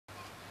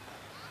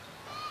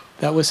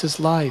That was his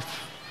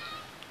life.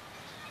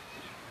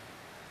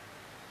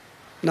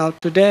 Now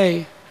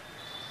today,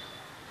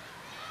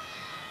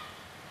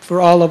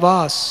 for all of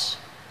us,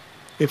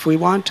 if we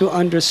want to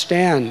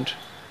understand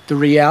the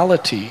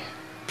reality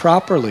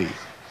properly,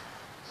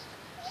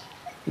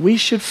 we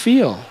should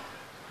feel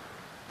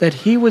that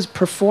he was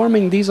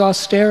performing these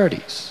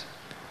austerities.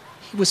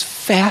 He was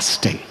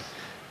fasting,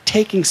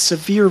 taking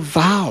severe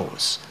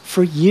vows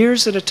for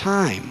years at a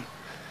time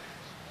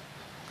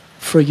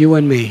for you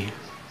and me.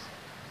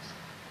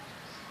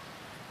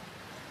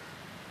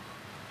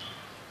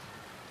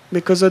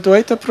 Because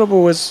Advaita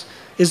Prabhu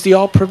is the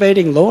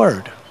all-pervading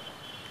Lord.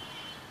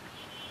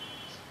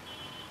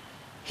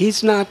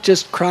 He's not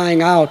just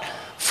crying out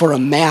for a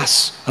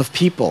mass of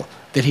people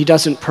that he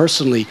doesn't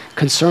personally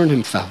concern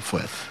himself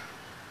with.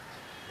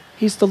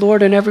 He's the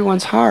Lord in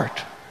everyone's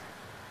heart.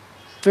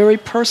 Very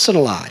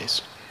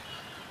personalized.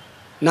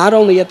 Not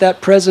only at that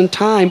present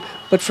time,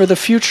 but for the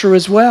future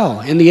as well,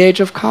 in the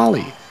age of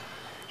Kali.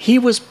 He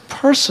was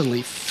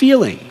personally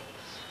feeling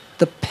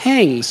the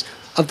pangs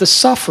of the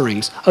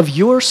sufferings of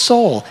your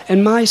soul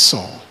and my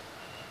soul.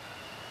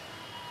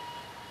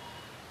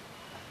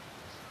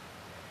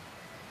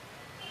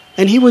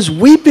 And he was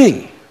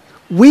weeping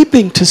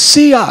to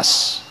see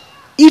us,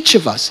 each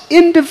of us,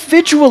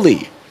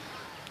 individually.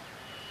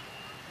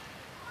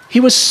 He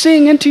was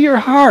seeing into your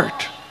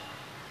heart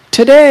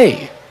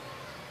today,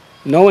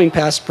 knowing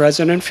past,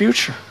 present, and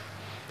future.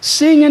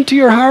 Seeing into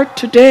your heart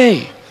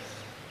today.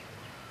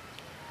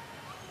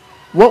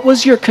 What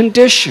was your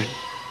condition?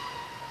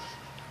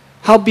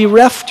 How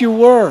bereft you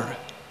were.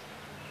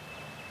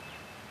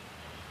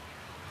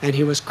 And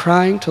he was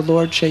crying to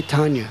Lord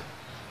Chaitanya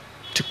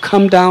to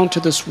come down to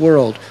this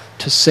world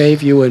to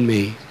save you and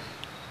me.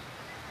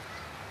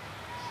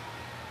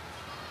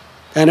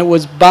 And it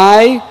was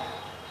by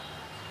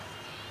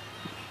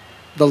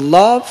the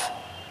love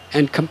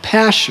and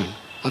compassion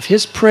of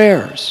his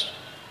prayers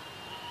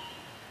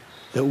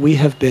that we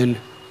have been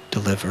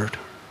delivered.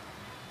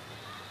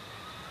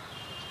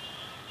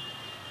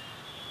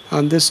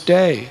 On this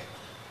day,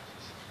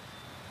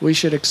 we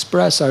should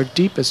express our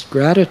deepest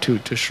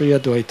gratitude to Sri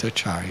Advaita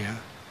Acharya.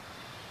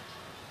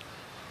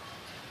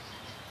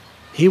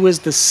 He was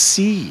the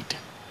seed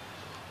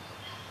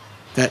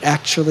that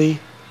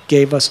actually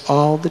gave us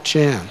all the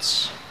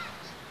chance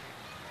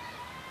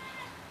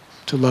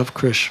to love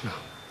Krishna.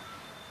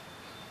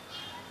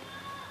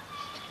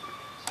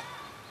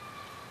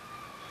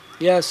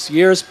 Yes,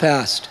 years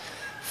passed,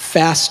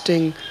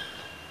 fasting,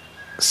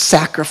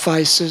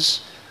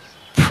 sacrifices,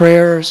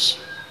 prayers,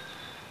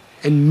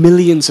 and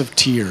millions of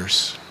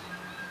tears.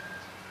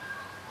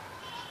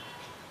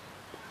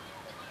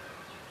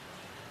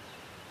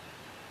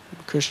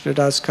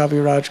 Krishnadas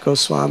Kaviraj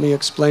Goswami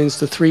explains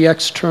the three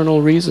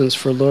external reasons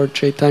for Lord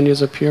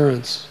Chaitanya's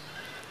appearance.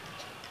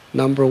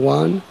 Number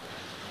one,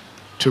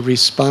 to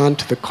respond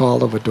to the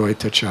call of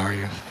Advaita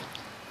Acharya.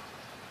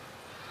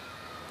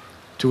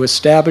 To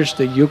establish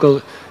the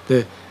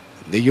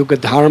Yuga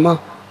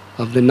Dharma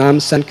of the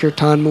Nam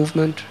Sankirtan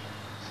movement,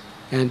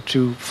 and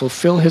to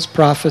fulfill his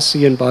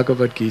prophecy in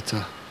Bhagavad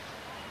Gita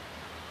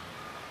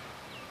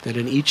that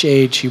in each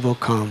age he will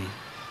come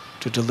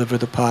to deliver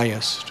the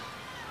pious,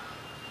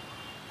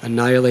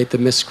 annihilate the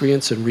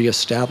miscreants, and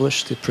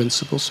reestablish the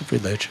principles of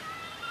religion.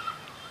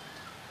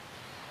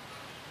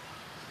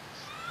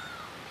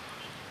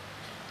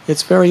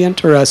 It's very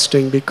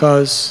interesting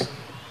because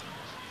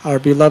our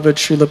beloved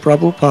Srila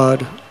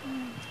Prabhupada,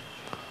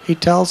 he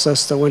tells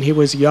us that when he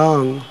was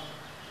young,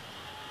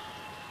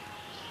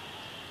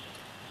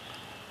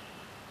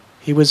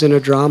 he was in a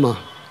drama.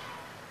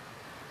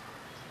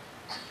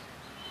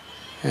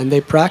 And they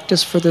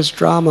practiced for this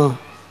drama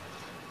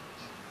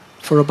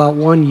for about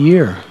 1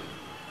 year,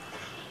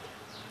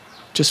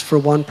 just for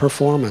one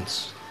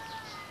performance.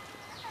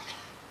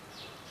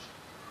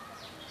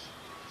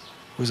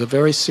 It was a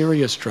very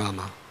serious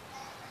drama.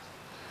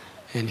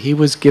 And he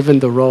was given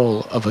the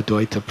role of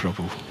Advaita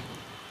Prabhu.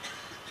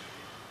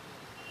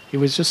 He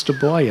was just a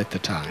boy at the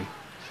time,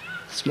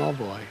 small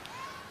boy.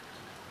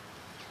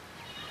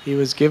 He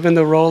was given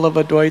the role of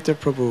Advaita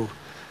Prabhu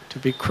to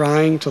be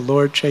crying to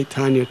Lord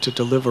Chaitanya to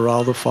deliver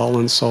all the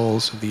fallen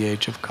souls of the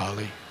age of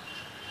Kali.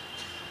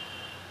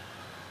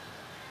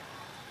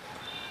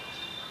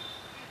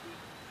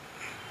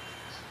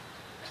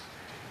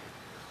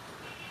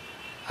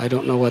 I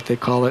don't know what they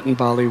call it in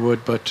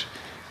Bollywood, but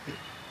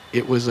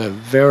it was a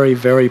very,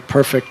 very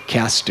perfect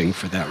casting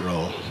for that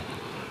role.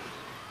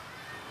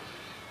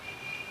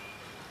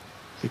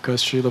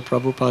 Because Srila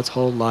Prabhupada's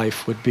whole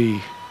life would be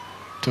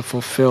to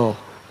fulfill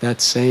that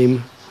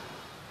same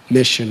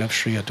mission of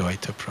Sri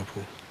Advaita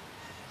Prabhu.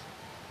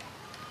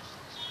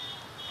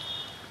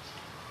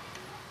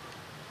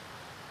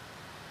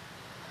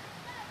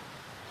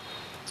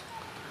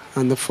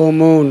 On the full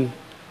moon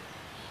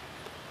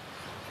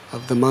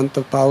of the month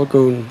of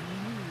Phalgun,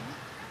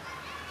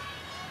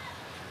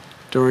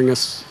 during a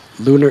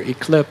lunar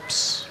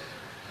eclipse,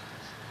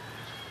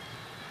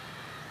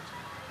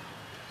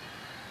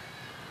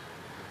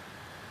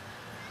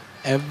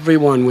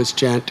 everyone was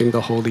chanting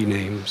the holy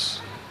names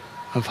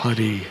of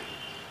Hari.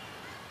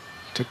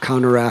 to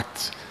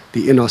counteract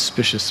the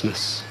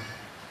inauspiciousness.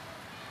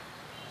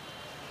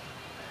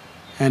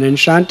 And in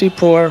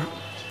Shantipur,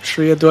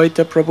 Sri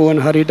Advaita Prabhu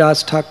and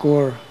Haridas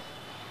Thakur,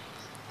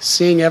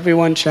 seeing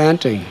everyone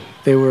chanting,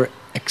 they were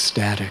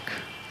ecstatic.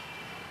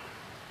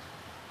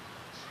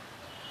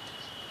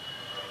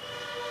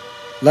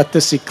 Let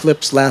this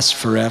eclipse last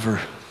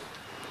forever.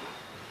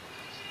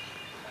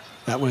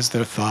 That was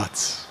their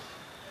thoughts.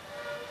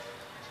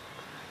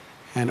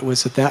 And it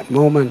was at that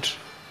moment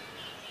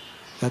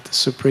that the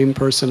Supreme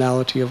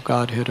Personality of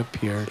Godhead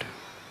appeared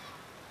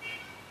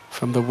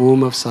from the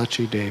womb of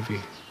Sachi Devi.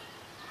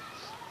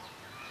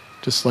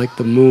 Just like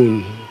the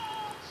moon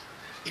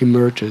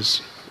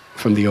emerges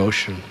from the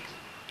ocean.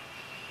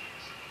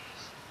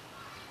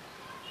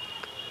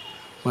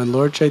 When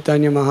Lord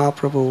Chaitanya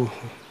Mahaprabhu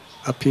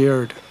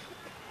appeared,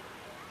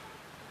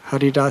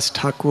 Haridas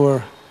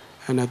Thakur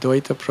and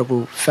Advaita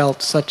Prabhu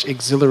felt such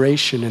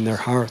exhilaration in their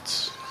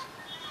hearts,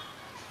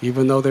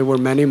 even though they were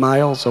many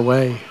miles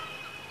away.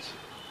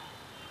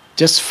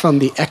 Just from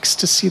the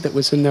ecstasy that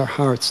was in their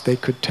hearts, they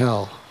could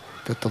tell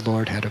that the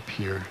Lord had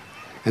appeared.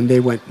 And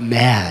they went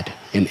mad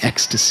in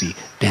ecstasy,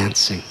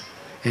 dancing,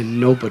 and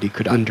nobody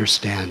could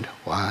understand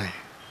why.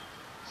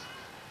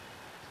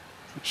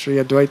 Sri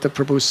Advaita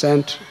Prabhu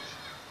sent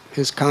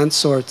his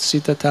consort,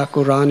 Sita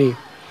Thakurani,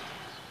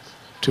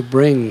 to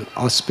bring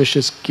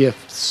auspicious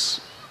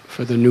gifts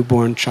for the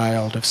newborn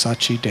child of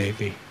Sachi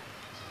Devi.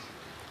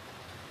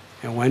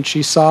 And when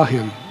she saw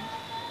him,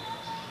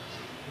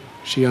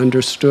 she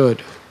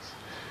understood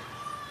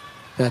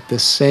that the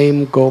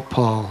same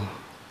Gopal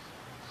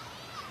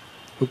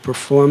who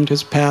performed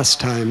his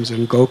pastimes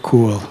in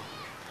Gokul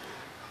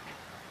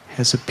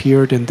has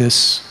appeared in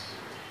this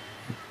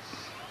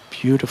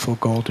beautiful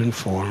golden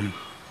form.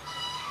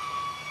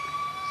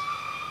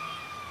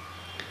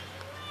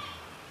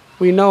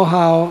 We know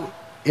how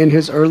in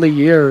his early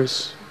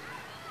years,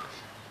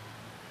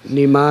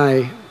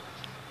 Nimai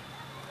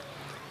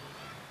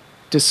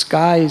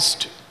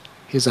disguised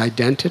his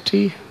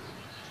identity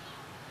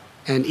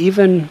and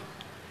even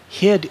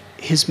hid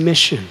his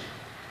mission.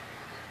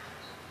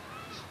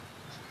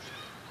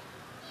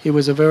 He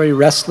was a very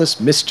restless,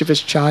 mischievous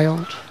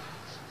child,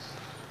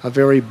 a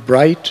very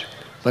bright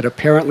but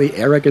apparently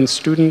arrogant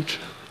student.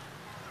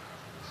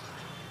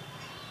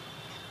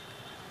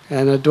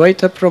 And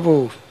Advaita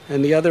Prabhu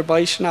and the other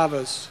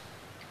Vaishnavas,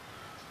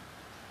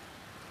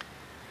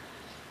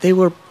 they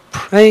were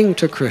praying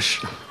to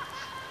Krishna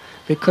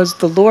because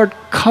the Lord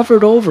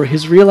covered over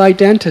his real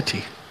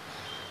identity,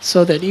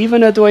 so that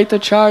even Advaita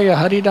Acharya,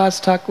 Haridas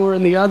Thakur,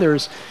 and the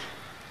others,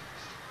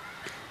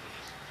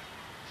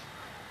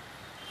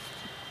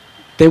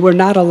 they were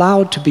not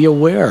allowed to be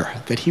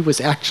aware that he was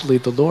actually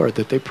the Lord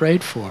that they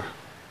prayed for.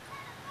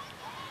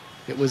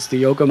 It was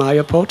the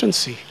Yogamaya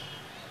potency.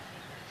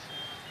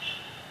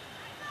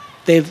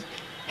 They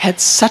had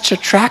such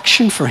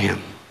attraction for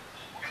him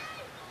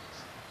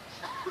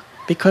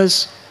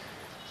because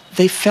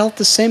they felt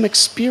the same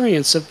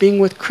experience of being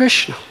with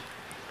Krishna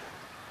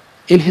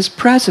in his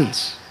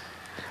presence.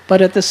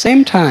 But at the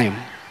same time,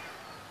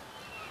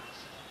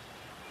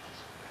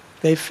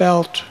 they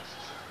felt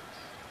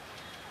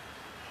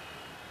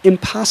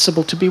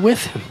impossible to be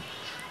with him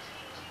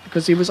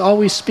because he was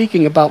always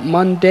speaking about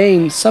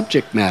mundane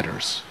subject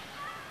matters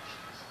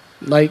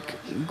like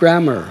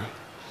grammar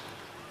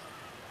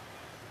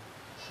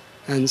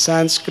and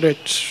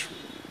Sanskrit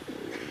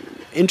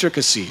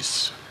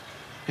intricacies.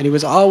 And he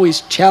was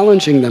always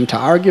challenging them to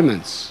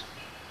arguments.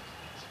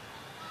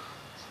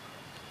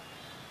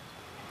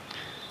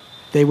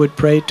 They would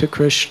pray to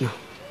Krishna,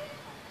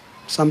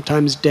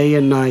 sometimes day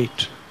and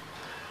night,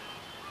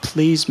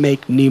 please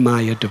make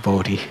Nimai a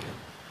devotee.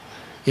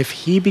 If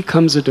he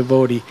becomes a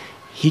devotee,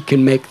 he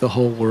can make the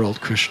whole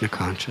world Krishna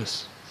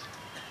conscious.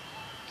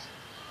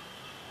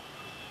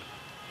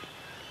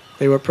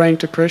 They were praying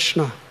to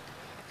Krishna,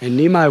 and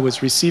Nimai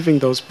was receiving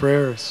those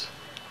prayers.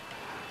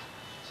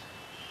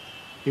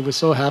 He was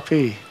so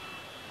happy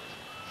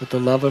with the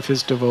love of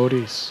his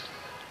devotees.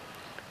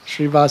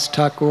 Srivas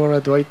Thakur,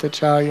 Advaita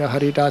Acharya,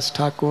 Haridas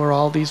Thakur,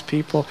 all these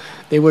people,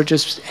 they were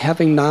just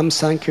having Nam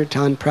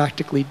Sankirtan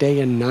practically day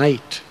and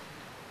night,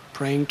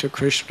 praying to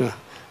Krishna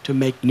to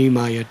make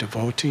Nimai a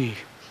devotee.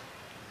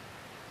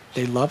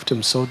 They loved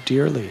him so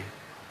dearly.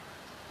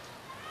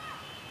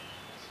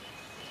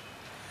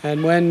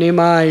 And when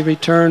Nimai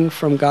returned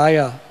from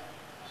Gaya,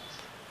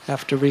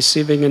 after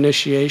receiving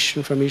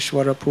initiation from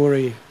Ishwara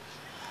Puri,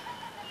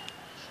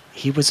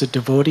 he was a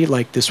devotee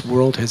like this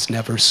world has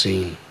never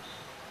seen.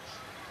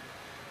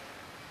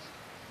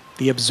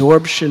 The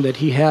absorption that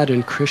he had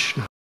in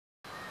Krishna,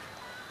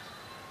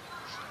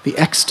 the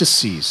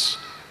ecstasies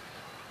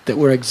that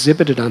were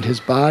exhibited on his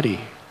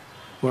body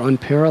were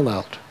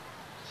unparalleled.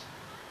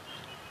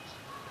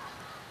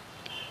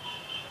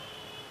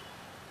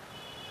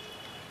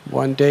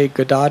 One day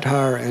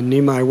Gadadhar and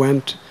Nimai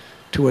went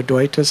to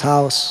Advaita's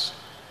house,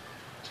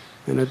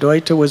 and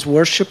Advaita was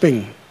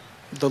worshipping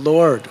the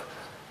Lord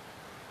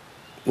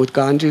with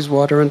Ganges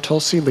water and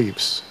tulsi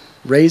leaves,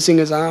 raising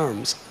his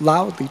arms,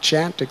 loudly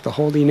chanting the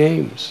holy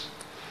names.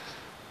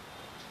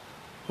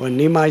 When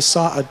Nimai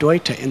saw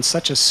Advaita in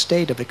such a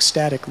state of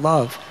ecstatic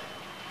love,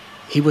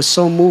 he was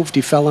so moved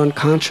he fell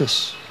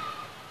unconscious.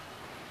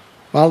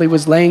 While he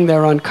was laying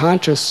there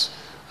unconscious,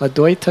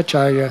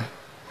 Advaita-charya,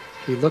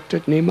 he looked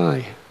at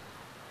Nimai.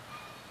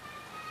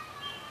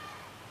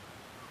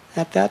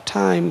 At that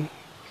time,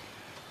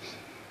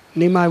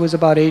 Nimai was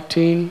about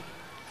 18.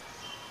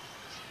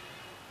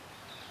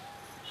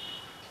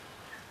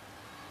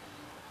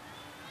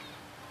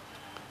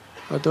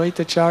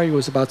 Advaita-charya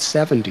was about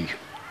 70.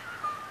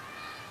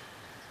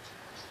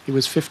 He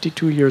was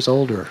 52 years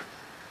older.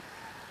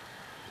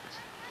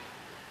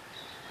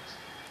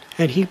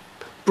 And he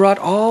brought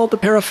all the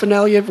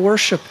paraphernalia of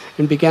worship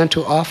and began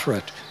to offer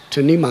it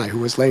to Nimai, who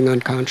was laying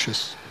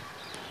unconscious.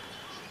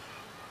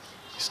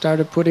 He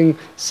started putting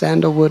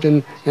sandalwood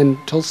and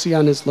tulsi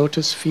on his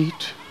lotus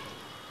feet,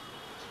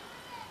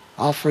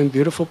 offering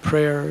beautiful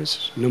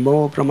prayers.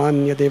 Namo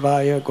Brahmanya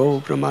Devaya,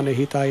 Go Brahmana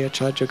Hitaya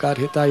Cha Jagat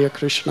Hitaya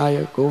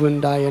Krishnaya,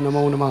 Govindaya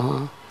Namo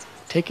Namaha.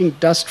 Taking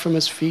dust from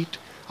his feet,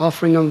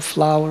 offering him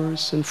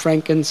flowers and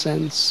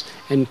frankincense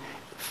and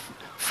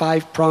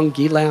 5-pronged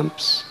ghee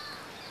lamps.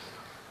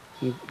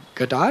 And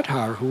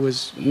Gadadhar, who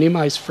was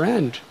Nimai's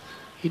friend,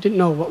 he didn't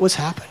know what was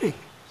happening.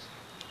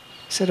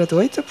 He said,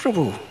 Advaita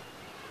Prabhu,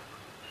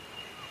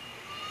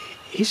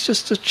 he's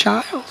just a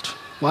child.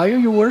 Why are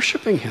you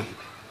worshipping him?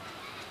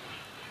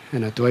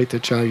 And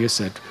Advaita-charya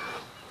said,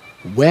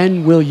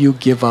 when will you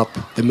give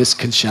up the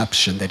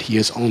misconception that he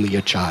is only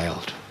a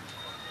child?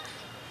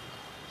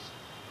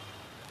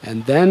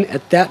 And then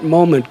at that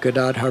moment,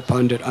 Gadadhar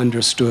Pandit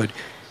understood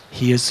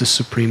he is the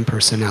Supreme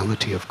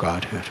Personality of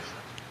Godhead.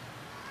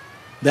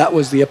 That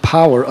was the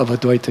power of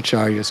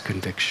Advaita-charya's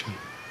conviction.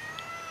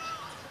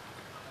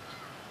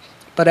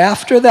 But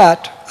after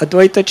that,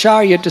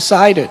 Advaita-charya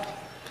decided,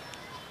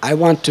 I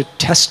want to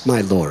test my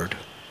Lord.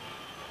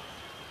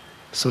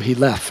 So he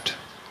left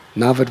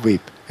Navadvip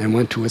and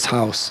went to his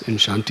house in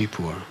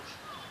Shantipur.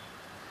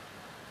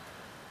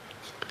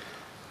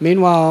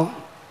 Meanwhile,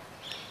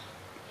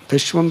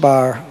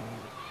 Vishwambar,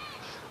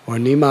 or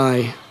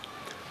Nimai,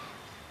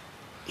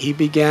 he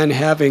began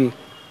having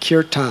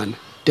kirtan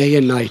day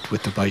and night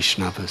with the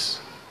Vaishnavas.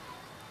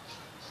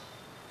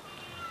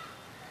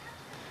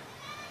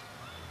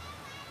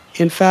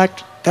 In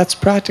fact, that's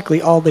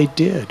practically all they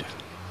did,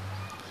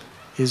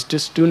 is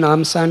just do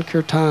Nam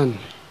Sankirtan.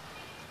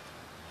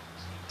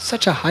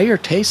 Such a higher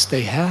taste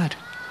they had.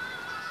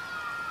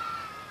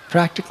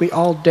 Practically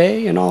all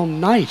day and all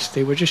night,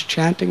 they were just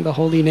chanting the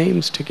holy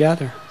names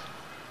together,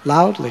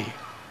 loudly.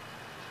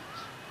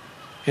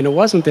 And it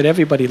wasn't that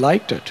everybody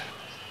liked it.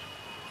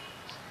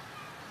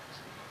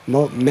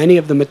 Many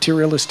of the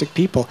materialistic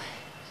people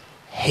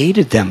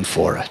hated them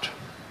for it.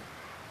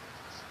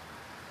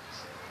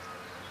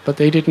 But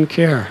they didn't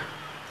care.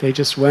 They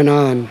just went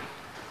on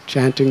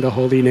chanting the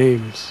holy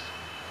names.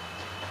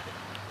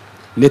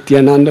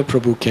 Nityananda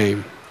Prabhu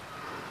came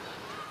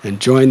and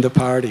joined the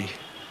party.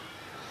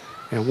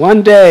 And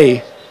one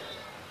day,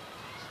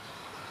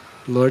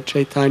 Lord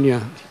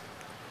Chaitanya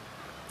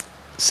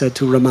said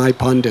to Ramai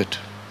Pandit,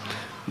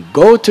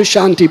 go to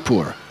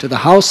Shantipur, to the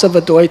house of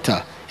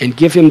Advaita, and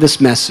give him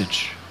this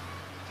message.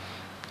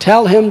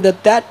 Tell him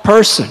that that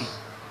person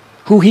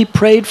who he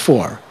prayed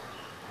for,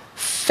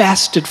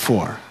 fasted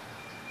for,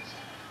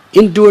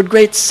 endured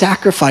great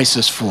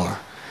sacrifices for,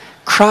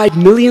 cried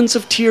millions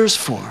of tears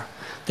for,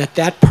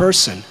 that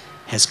person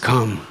has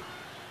come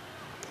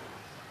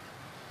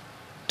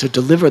to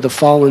deliver the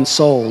fallen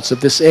souls of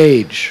this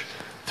age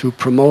through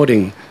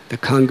promoting the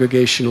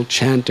congregational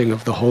chanting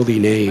of the holy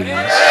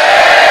names.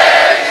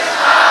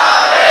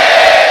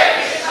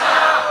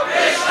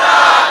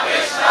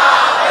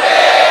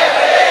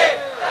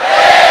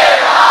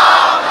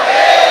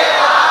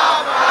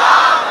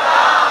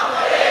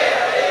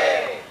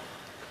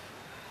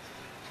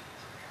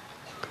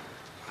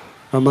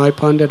 Ramai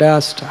Pandit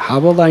asked, how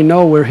will I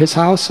know where his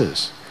house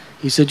is?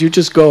 He said, you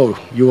just go,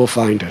 you will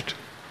find it.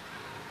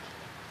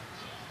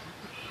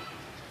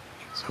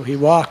 So he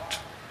walked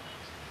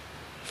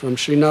from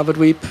Sri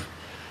Navadvip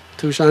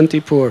to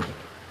Shantipur.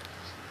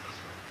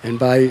 And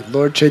by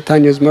Lord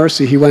Chaitanya's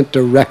mercy, he went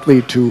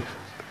directly to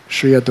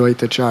Sri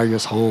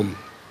Advaita-charya's home.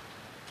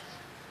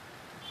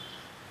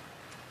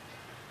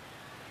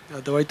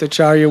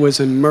 Advaita-charya was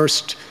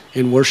immersed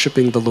in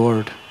worshipping the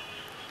Lord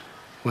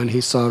when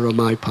he saw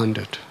Ramai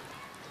Pandit.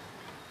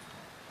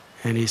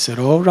 And he said,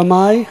 oh,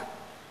 Ramai,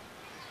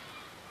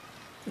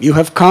 you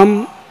have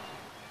come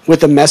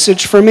with a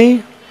message for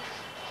me?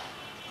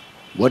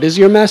 What is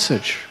your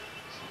message?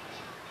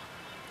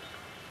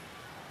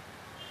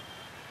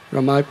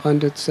 Ramai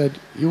Pandit said,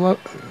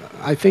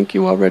 I think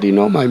you already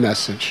know my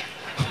message.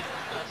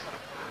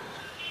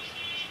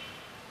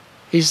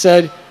 He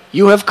said,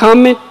 you have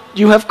come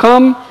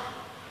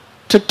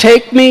to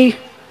take me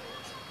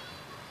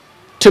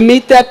to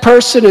meet that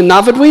person in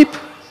Navadvip?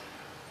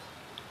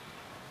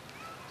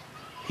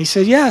 He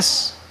said,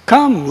 yes,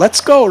 come, let's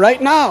go right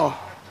now.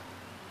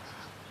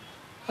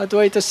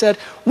 Advaita said,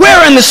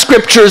 where in the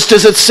scriptures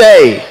does it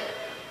say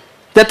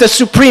that the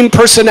Supreme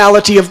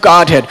Personality of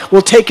Godhead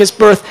will take his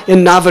birth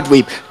in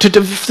Navadvip to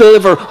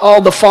deliver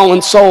all the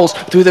fallen souls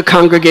through the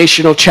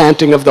congregational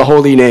chanting of the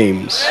holy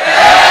names.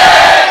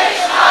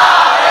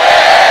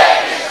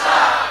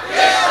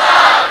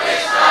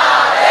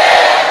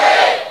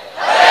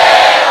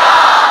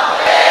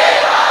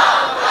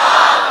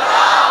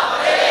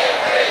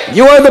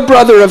 You are the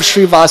brother of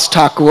Srivas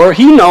Thakur.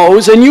 He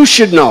knows, and you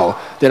should know,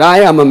 that I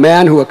am a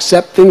man who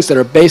accepts things that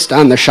are based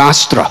on the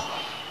Shastra.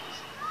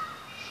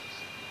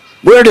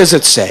 Where does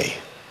it say?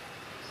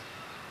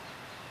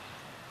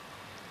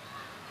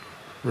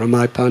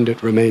 Ramai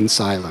Pandit remained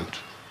silent.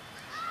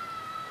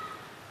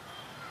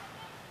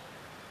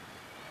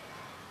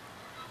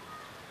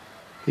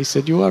 He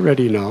said, you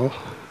already know.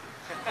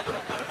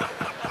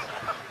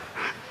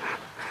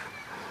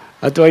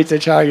 Advaita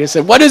Acharya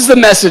said, what is the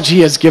message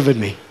he has given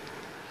me?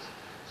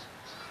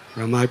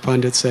 Ramai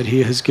Pandit said,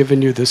 he has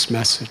given you this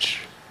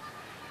message.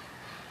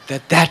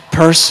 That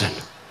person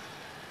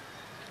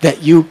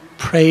that you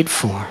prayed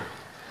for,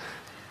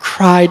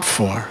 cried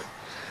for,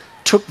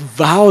 took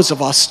vows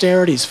of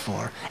austerities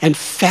for, and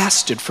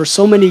fasted for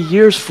so many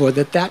years for,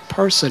 that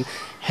person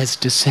has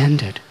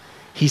descended.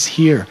 He's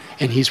here,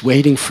 and he's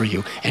waiting for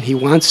you. And he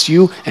wants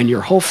you and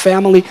your whole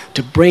family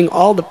to bring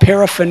all the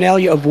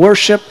paraphernalia of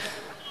worship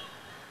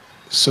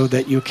so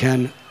that you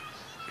can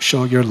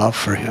show your love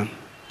for him.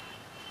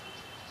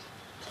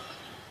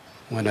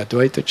 When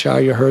Advaita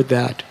Acharya heard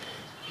that,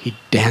 he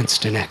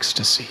danced in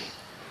ecstasy.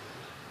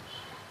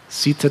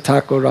 Sita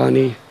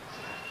Thakurani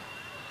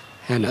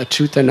and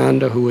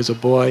Achyutananda, who was a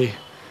boy,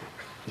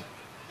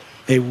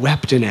 they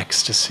wept in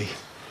ecstasy.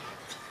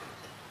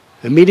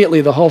 Immediately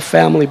the whole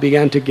family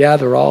began to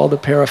gather all the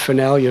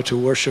paraphernalia to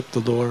worship the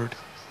Lord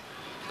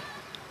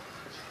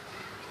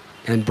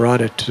and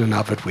brought it to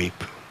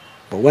Navadvip.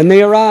 But when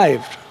they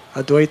arrived,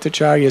 Advaita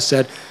Acharya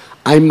said,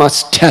 I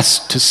must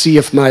test to see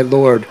if my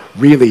Lord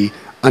really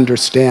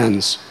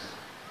understands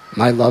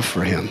my love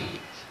for him. He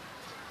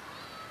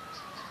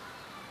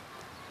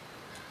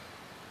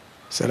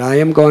said, I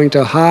am going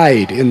to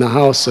hide in the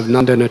house of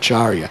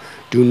Nandanacharya.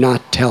 Do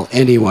not tell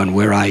anyone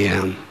where I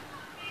am.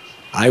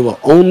 I will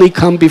only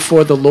come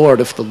before the Lord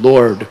if the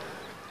Lord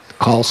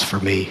calls for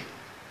me.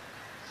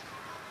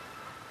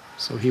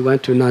 So he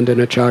went to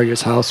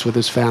Nandanacharya's house with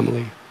his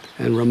family.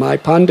 And Ramai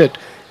Pandit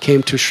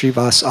came to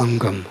Srivas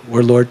Angam,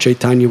 where Lord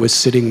Chaitanya was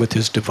sitting with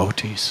his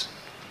devotees.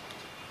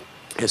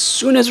 As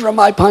soon as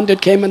Ramai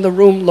Pandit came in the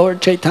room,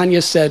 Lord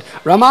Chaitanya said,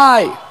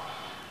 Ramai,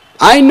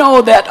 I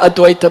know that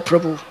Advaita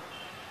Prabhu.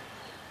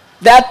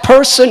 That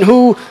person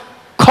who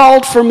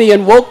called for me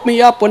and woke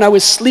me up when I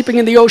was sleeping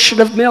in the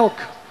ocean of milk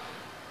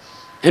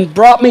and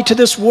brought me to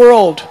this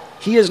world.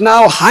 He is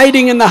now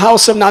hiding in the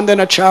house of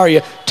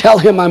Nandanacharya. Tell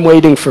him I'm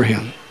waiting for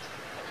him.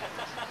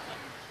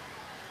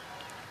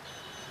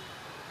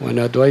 When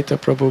Advaita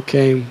Prabhu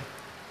came,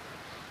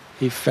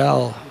 he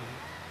fell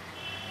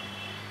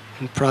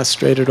and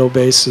prostrated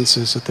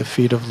obeisances at the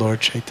feet of Lord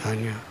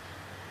Chaitanya.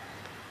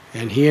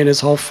 And he and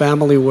his whole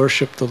family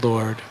worshiped the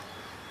Lord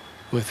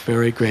with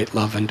very great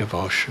love and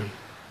devotion.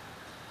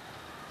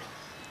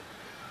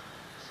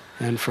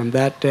 And from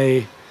that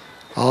day,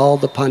 all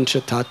the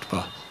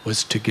Panchatattva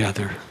was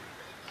together.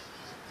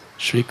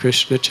 Sri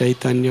Krishna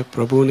Chaitanya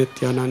Prabhu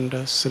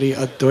Nityananda Sri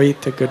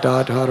Advaita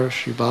Gadadhara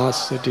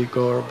Srivasadi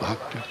Gaur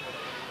Bhakta.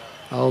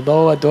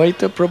 Although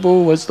Advaita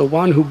Prabhu was the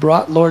one who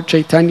brought Lord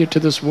Chaitanya to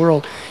this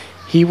world,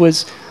 he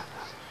was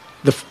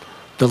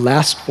the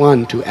last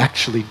one to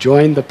actually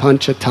join the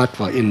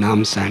Panchatattva in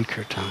Nam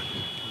Sankirtan.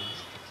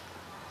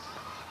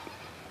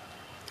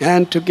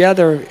 And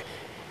together,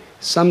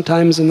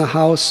 sometimes in the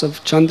house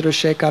of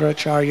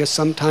Chandrasekharacharya,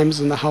 sometimes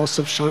in the house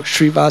of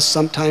Srivas,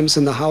 sometimes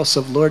in the house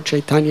of Lord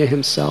Chaitanya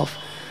himself,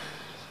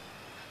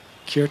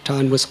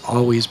 Kirtan was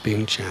always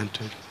being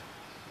chanted.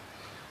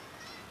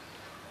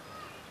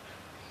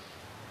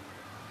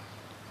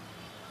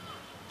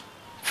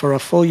 For a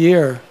full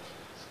year,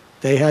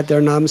 they had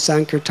their Nam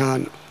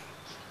Sankirtan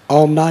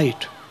all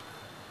night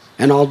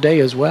and all day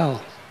as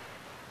well.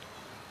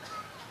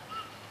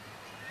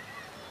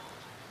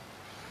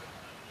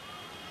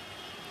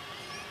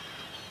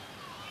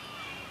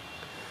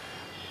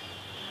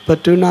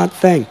 But do not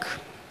think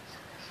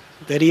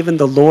that even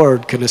the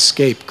Lord can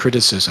escape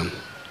criticism.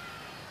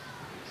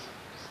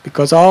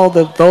 Because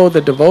though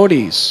the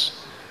devotees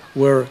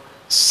were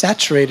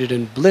saturated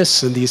in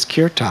bliss in these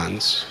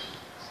kirtans,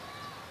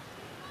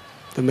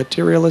 the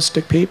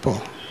materialistic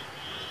people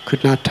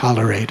could not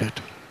tolerate it.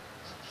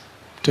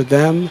 To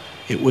them,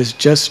 it was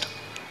just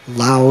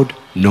loud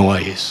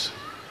noise.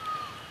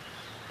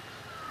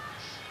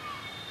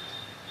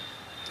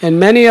 And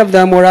many of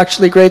them were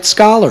actually great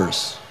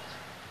scholars.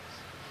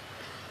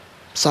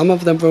 Some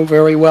of them were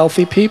very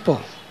wealthy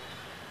people.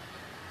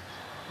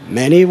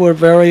 Many were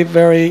very,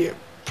 very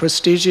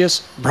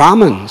prestigious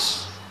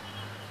Brahmins.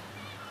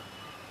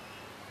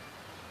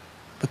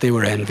 But they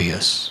were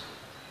envious.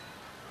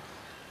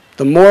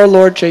 The more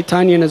Lord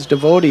Chaitanya and his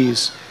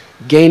devotees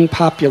gained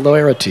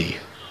popularity,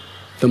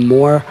 the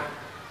more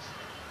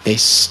they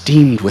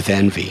steamed with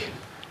envy.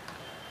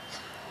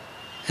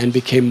 and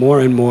became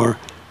more and more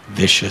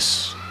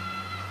vicious.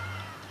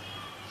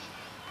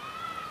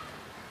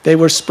 They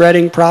were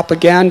spreading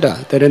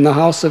propaganda that in the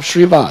house of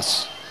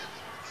Srivas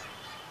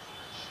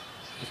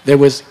there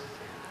was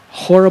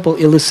horrible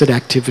illicit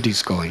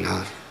activities going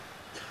on.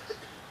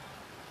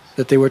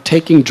 That they were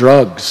taking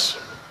drugs,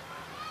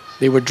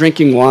 they were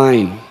drinking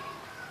wine,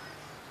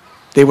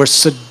 they were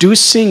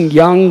seducing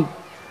young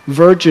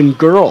virgin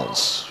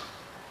girls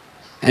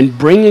and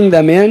bringing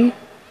them in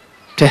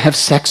to have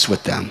sex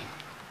with them.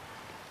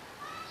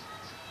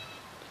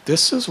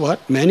 This is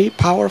what many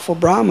powerful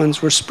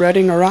Brahmins were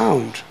spreading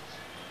around.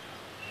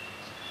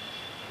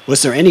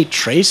 Was there any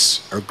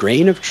trace or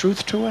grain of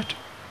truth to it?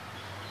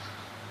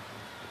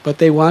 But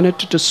they wanted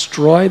to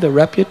destroy the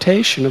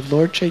reputation of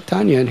Lord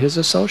Chaitanya and his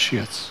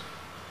associates.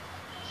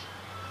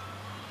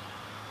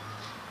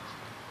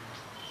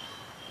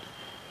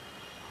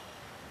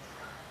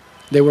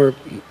 They were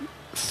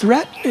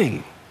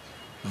threatening,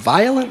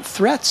 violent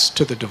threats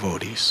to the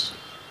devotees.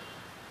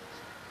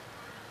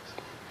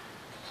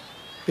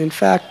 In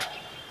fact,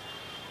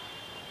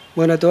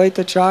 when Advaita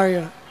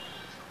Acharya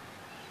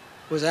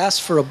was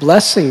asked for a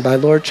blessing by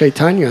Lord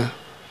Chaitanya,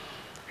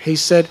 he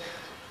said,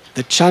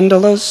 the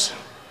Chandalas,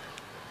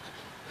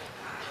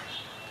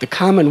 the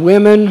common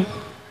women,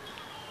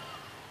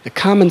 the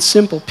common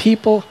simple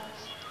people,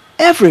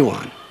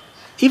 everyone,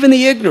 even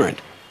the ignorant,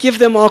 give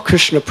them all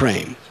Krishna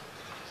prema.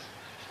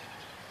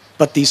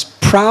 But these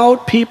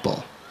proud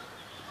people,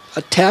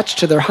 attached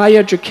to their high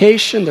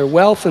education, their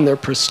wealth, and their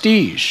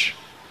prestige,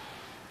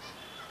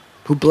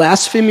 who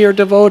blaspheme your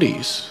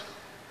devotees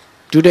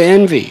due to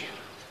envy,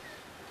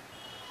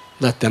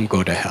 let them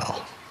go to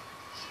hell.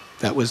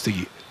 That was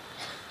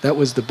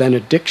the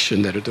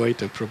benediction that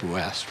Advaita Prabhu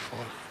asked for.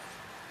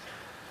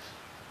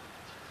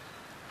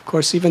 Of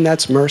course, even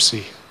that's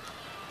mercy.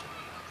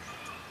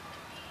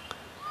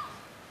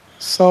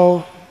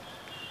 So,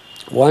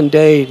 one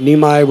day,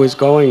 Nimai was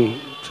going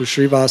to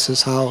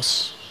Srivas's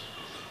house,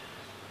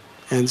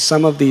 and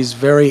some of these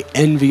very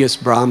envious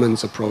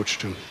Brahmins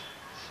approached him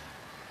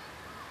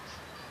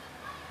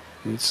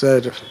and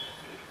said,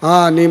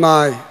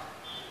 Nimai,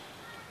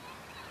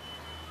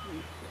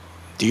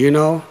 do you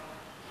know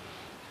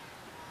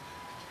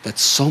that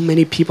so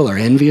many people are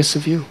envious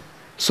of you?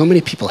 So many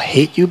people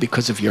hate you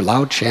because of your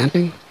loud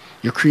chanting?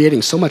 You're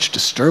creating so much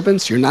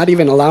disturbance, you're not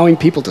even allowing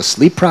people to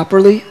sleep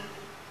properly?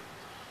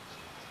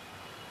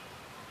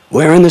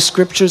 Where in the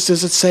scriptures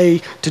does it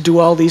say to do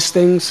all these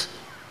things?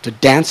 To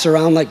dance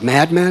around like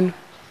madmen?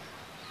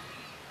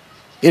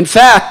 In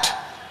fact,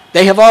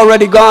 they have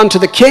already gone to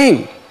the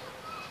king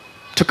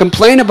to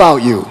complain about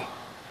you,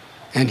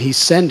 and he's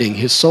sending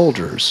his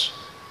soldiers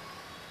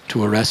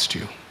to arrest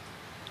you.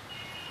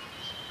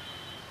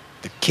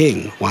 The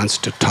king wants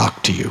to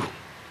talk to you.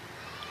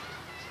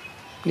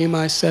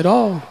 Nimai said,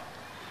 oh,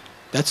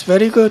 that's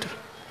very good.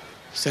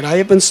 He said, I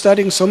have been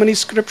studying so many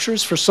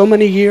scriptures for so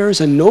many years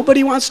and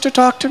nobody wants to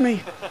talk to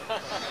me.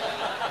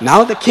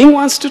 Now the king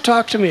wants to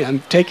talk to me. I'm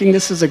taking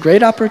this as a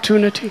great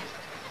opportunity.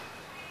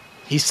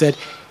 He said,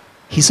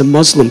 he's a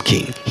Muslim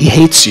king. He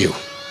hates you.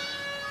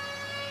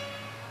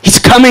 He's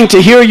coming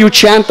to hear you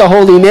chant the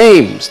holy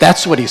names.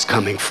 That's what he's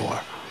coming for.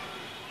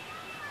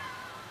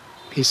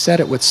 He said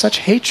it with such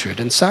hatred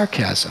and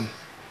sarcasm.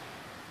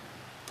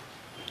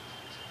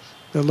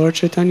 The Lord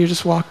Chaitanya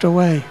just walked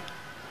away.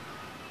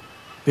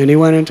 Then he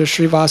went into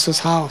Srivasa's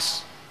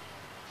house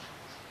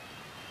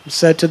and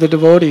said to the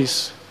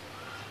devotees,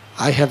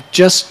 I have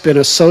just been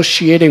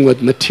associating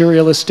with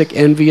materialistic,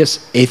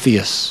 envious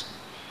atheists.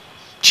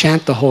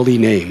 Chant the holy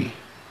name.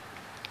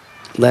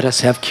 Let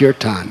us have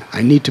kirtan.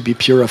 I need to be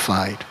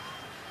purified.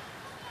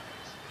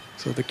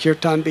 So the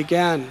kirtan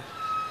began.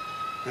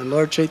 And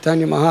Lord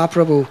Chaitanya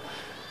Mahaprabhu,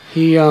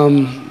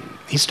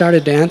 he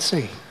started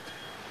dancing.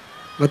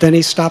 But then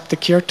he stopped the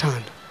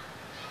kirtan.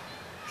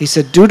 He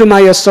said, due to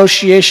my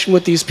association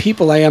with these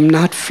people, I am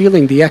not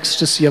feeling the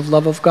ecstasy of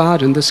love of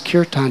God in this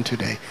kirtan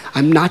today.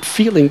 I'm not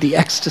feeling the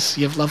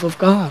ecstasy of love of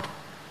God.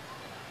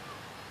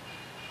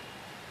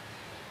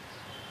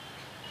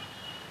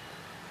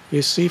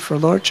 You see, for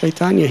Lord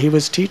Chaitanya, he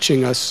was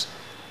teaching us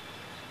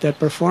that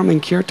performing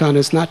kirtan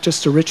is not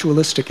just a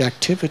ritualistic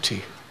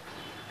activity.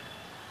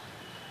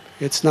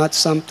 It's not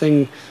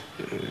something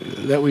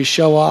that we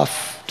show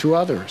off to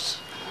others.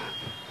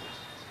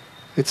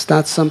 It's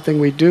not something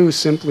we do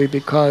simply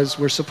because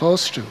we're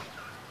supposed to.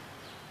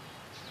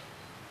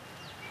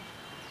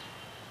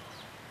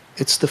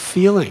 It's the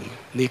feeling,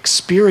 the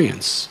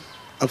experience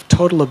of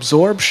total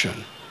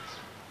absorption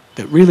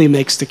that really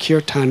makes the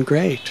kirtan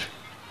great.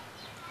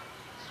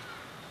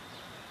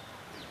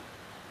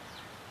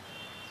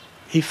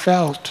 He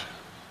felt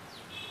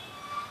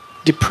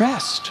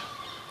depressed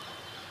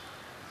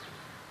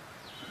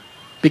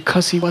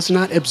because he was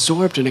not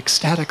absorbed in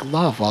ecstatic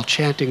love while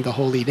chanting the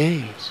holy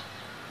names.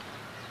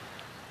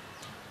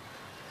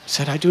 He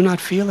said, I do not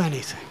feel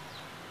anything.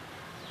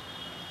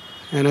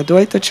 And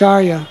Advaita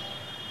Acharya,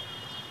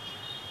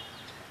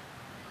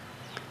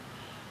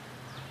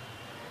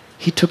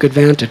 he took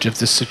advantage of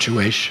this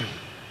situation.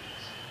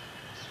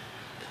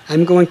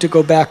 I'm going to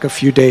go back a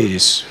few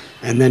days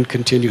and then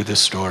continue this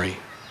story.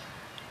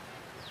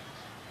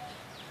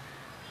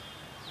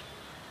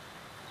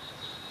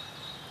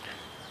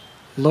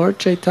 Lord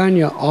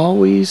Chaitanya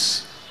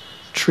always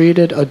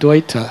treated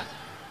Advaita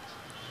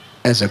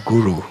as a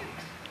guru,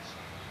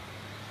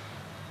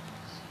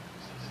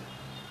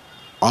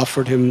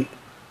 offered him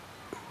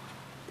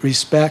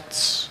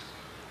respects,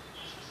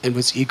 and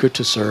was eager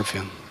to serve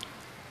him.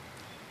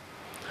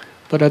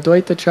 But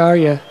Advaita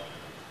Acharya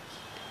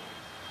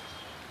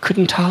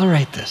couldn't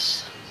tolerate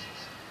this.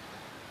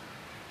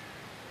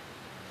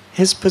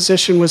 His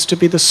position was to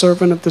be the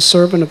servant of the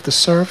servant of the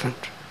servant.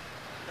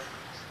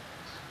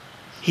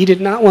 He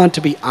did not want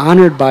to be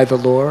honored by the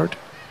Lord.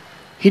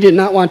 He did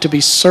not want to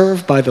be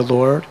served by the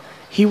Lord.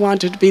 He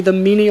wanted to be the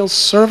menial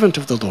servant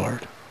of the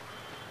Lord.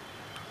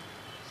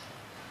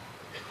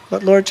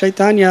 But Lord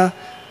Chaitanya,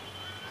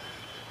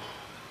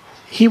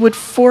 he would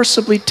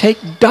forcibly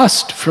take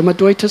dust from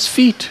Advaita's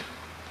feet.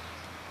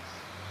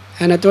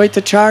 And Advaita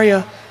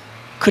Acharya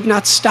could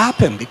not stop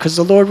him because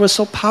the Lord was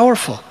so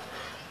powerful.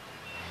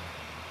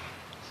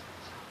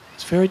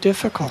 It's very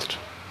difficult.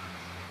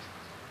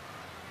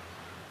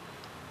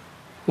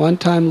 One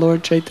time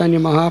Lord Chaitanya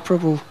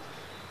Mahaprabhu,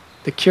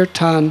 the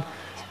kirtan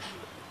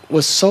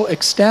was so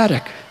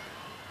ecstatic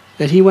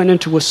that he went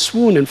into a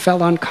swoon and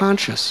fell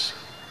unconscious.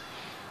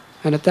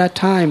 And at that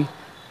time,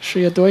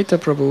 Sri Advaita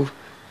Prabhu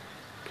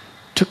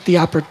took the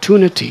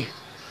opportunity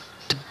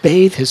to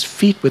bathe his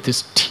feet with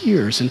his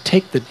tears and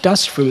take the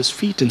dust from his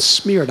feet and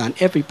smear it on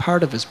every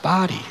part of his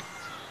body.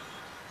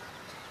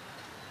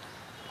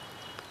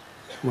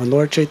 When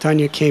Lord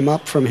Chaitanya came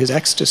up from his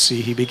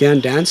ecstasy, he began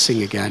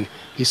dancing again.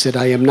 He said,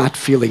 "I am not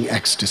feeling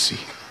ecstasy.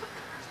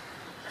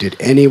 Did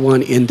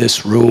anyone in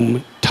this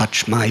room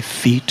touch my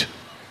feet?"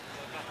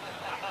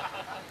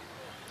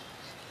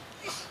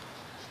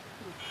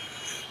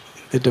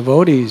 The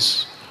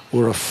devotees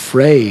were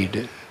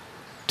afraid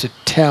to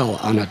tell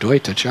on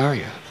Advaita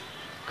Acharya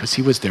because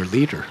he was their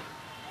leader.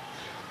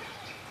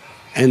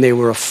 And they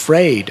were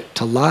afraid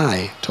to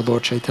lie to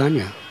Lord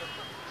Chaitanya.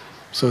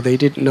 So they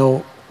didn't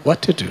know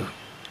what to do.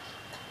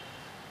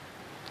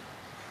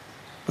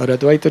 But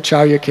Advaita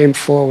Acharya came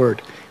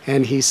forward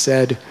and he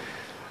said,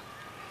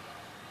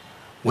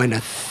 when a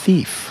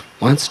thief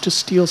wants to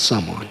steal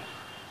someone,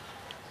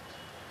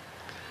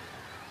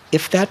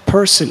 if that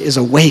person is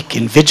awake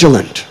and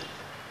vigilant,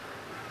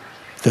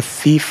 the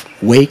thief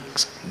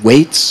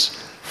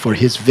waits for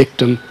his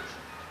victim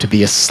to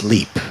be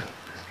asleep.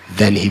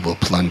 Then he will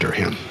plunder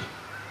him.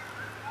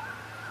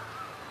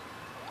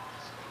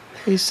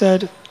 He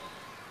said,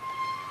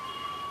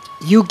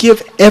 you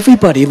give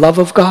everybody love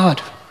of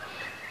God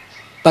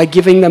by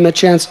giving them a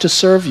chance to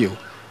serve you,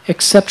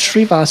 except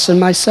Srivas and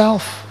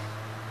myself.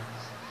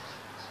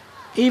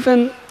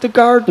 Even the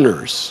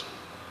gardeners,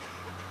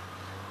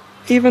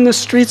 even the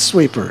street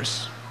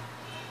sweepers,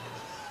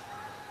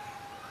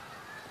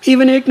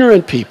 even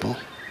ignorant people,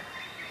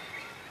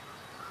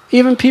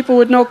 even people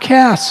with no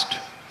caste.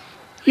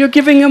 You're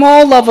giving them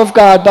all love of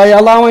God by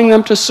allowing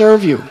them to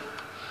serve you.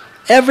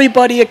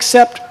 Everybody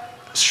except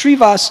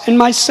Srivas and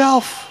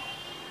myself.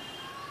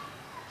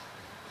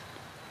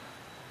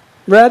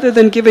 Rather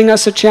than giving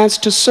us a chance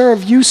to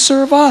serve, you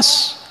serve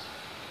us.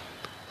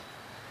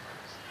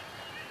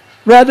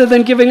 Rather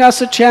than giving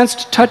us a chance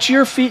to touch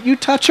your feet, you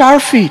touch our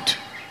feet.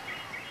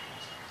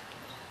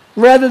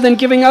 Rather than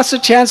giving us a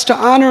chance to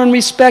honor and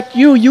respect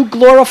you, you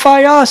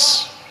glorify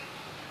us.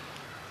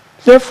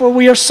 Therefore,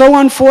 we are so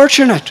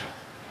unfortunate.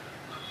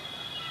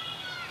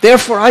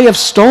 Therefore, I have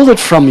stolen it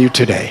from you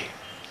today.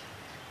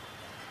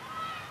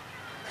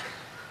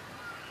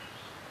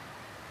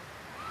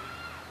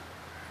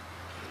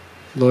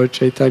 Lord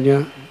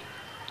Chaitanya,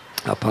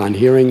 upon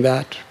hearing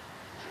that,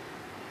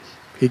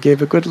 he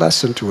gave a good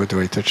lesson to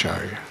Advaita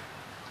Acharya.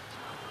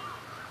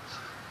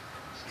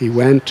 He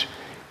went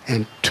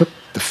and took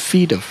the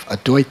feet of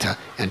Advaita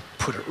and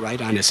put it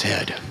right on his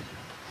head.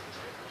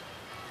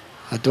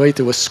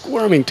 Advaita was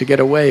squirming to get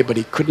away, but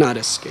he could not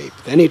escape.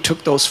 Then he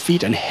took those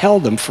feet and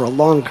held them for a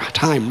long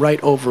time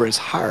right over his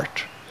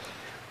heart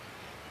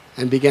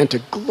and began to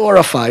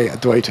glorify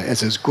Advaita as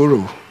his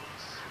guru.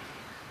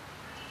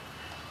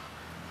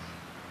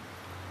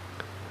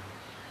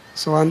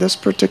 So on this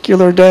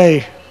particular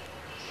day,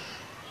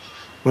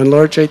 when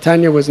Lord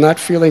Chaitanya was not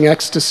feeling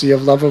ecstasy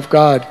of love of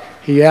God,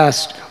 he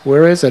asked,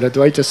 where is it?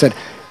 Advaita said,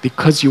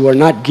 because you are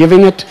not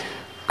giving it,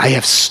 I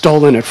have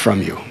stolen it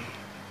from you.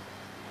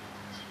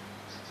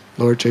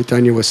 Lord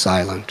Chaitanya was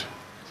silent.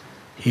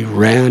 He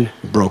ran,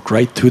 broke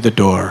right through the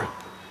door.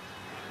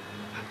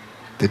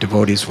 The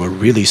devotees were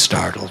really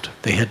startled.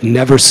 They had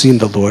never seen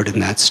the Lord in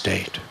that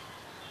state.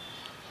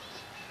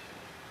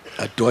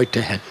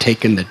 Advaita had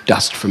taken the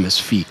dust from his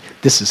feet.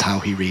 This is how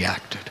he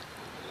reacted.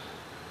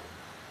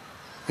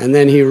 And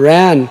then he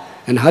ran,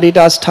 and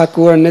Haridas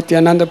Thakur and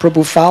Nityananda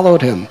Prabhu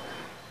followed him.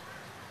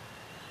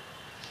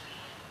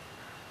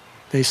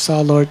 They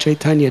saw Lord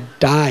Chaitanya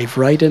dive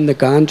right in the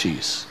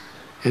Ganges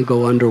and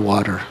go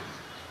underwater.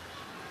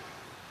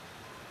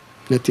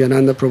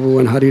 Nityananda Prabhu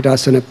and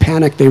Haridas, in a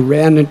panic, they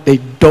ran and they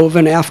dove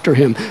in after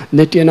him.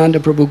 Nityananda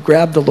Prabhu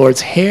grabbed the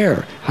Lord's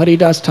hair.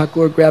 Haridas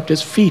Thakur grabbed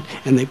his feet,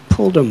 and they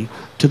pulled him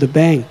to the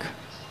bank.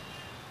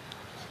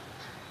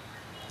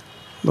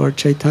 Lord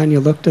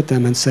Chaitanya looked at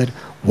them and said,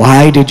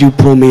 "Why did you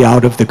pull me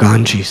out of the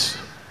Ganges?"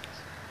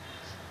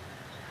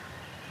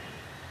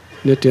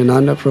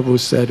 Nityananda Prabhu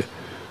said,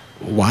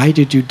 "Why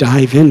did you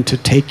dive in to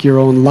take your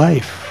own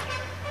life?"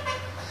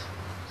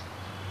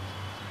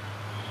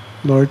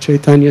 Lord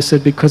Chaitanya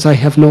said, "Because I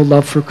have no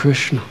love for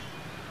Krishna.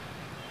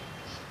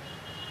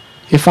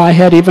 If I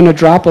had even a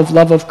drop of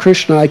love of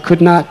Krishna, I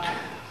could not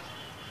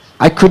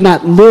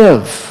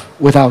live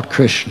without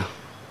Krishna.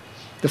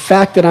 The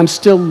fact that I'm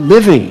still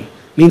living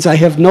means I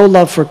have no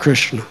love for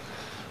Krishna.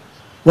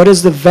 What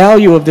is the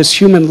value of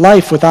this human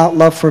life without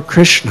love for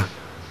Krishna?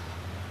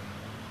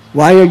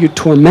 Why are you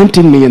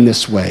tormenting me in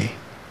this way?"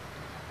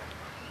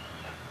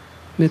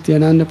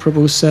 Nityananda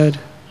Prabhu said,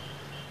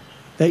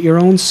 "That your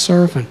own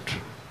servant,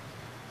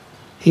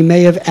 he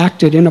may have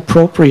acted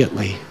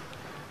inappropriately,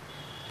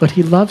 but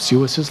he loves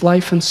you as his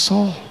life and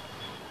soul.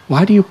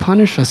 Why do you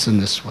punish us in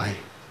this way?"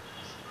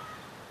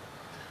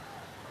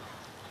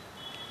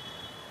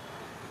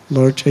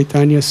 Lord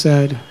Chaitanya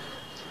said,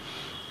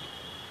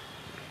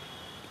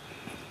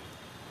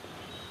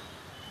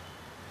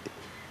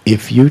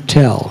 "If you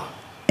tell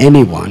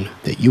anyone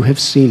that you have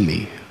seen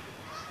me,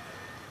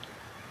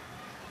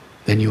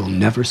 then you will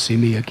never see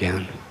me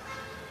again."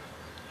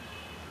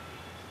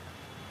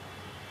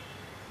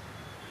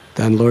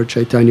 Then Lord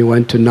Chaitanya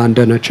went to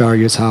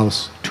Nandanacharya's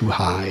house to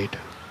hide.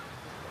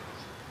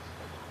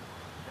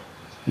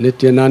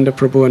 Nityananda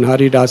Prabhu and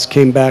Haridas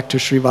came back to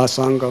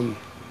Srivasangam.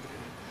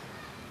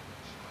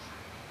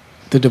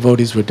 The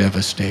devotees were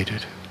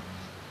devastated.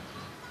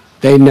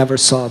 They never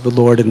saw the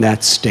Lord in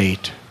that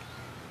state.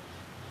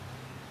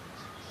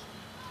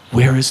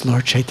 Where is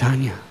Lord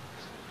Chaitanya?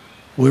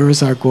 Where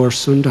is our Gaur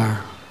Sundar?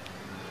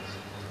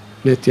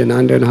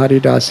 Nityananda and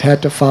Haridas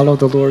had to follow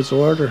the Lord's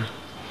order.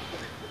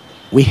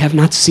 We have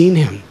not seen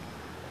him.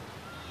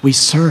 We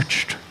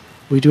searched.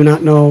 We do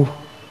not know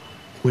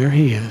where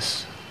he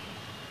is.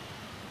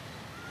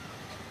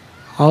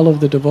 All of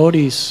the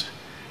devotees,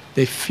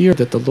 they feared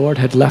that the Lord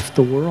had left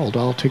the world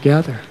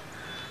altogether.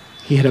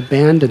 He had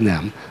abandoned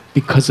them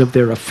because of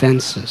their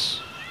offenses.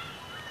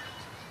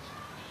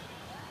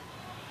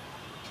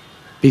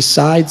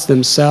 Besides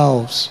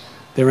themselves,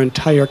 their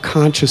entire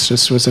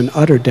consciousness was in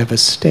utter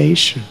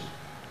devastation.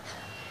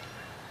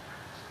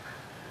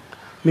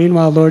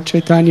 Meanwhile, Lord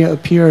Chaitanya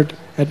appeared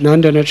at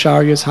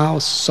Nandanacharya's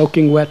house,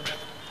 soaking wet.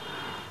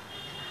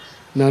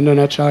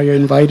 Nandanacharya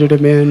invited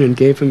him in and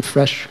gave him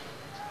fresh,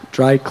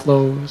 dry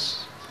clothes,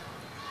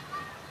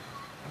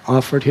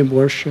 offered him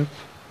worship.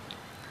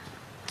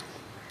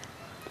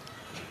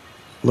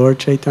 Lord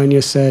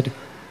Chaitanya said,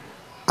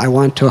 "I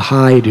want to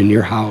hide in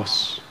your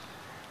house."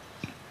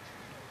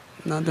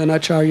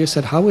 Nandanacharya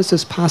said, "How is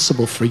this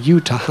possible for you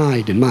to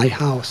hide in my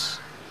house?"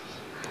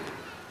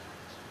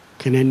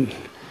 And then he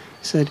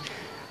said,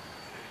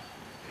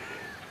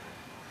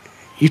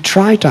 "You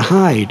try to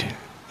hide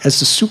as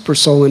the super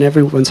soul in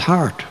everyone's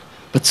heart,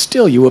 but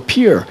still you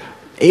appear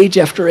age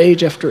after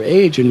age after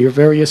age in your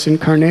various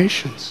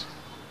incarnations.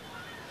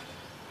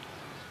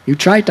 You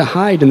tried to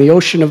hide in the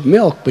ocean of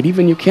milk, but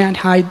even you can't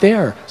hide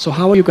there. So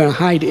how are you going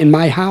to hide in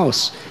my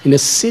house, in a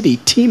city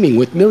teeming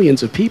with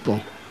millions of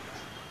people?"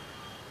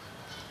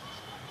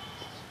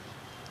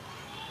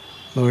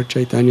 Lord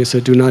Chaitanya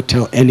said, "Do not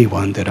tell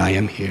anyone that I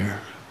am here."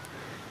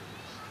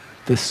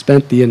 They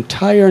spent the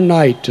entire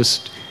night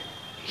just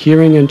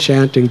hearing and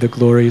chanting the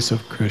glories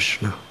of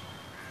Krishna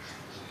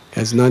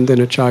as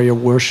Nandanacharya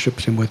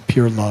worshipped him with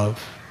pure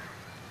love.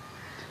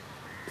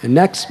 The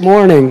next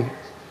morning,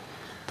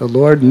 the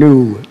Lord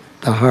knew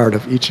the heart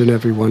of each and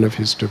every one of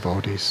his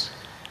devotees.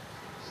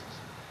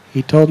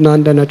 He told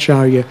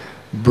Nandanacharya,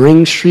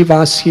 "Bring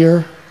Srivas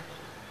here,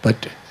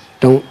 but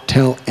don't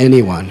tell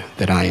anyone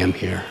that I am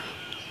here."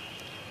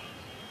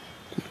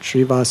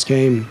 Srivas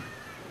came.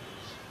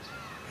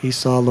 He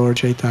saw Lord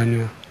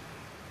Chaitanya.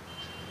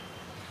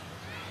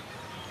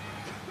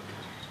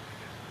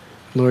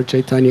 Lord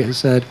Chaitanya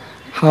said,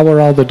 "How are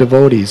all the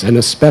devotees, and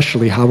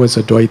especially how is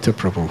Advaita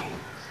Prabhu?"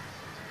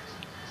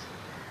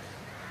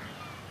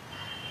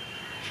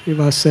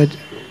 Srivas said,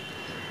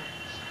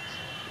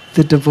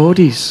 "The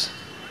devotees,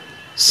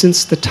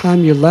 since the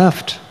time you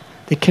left,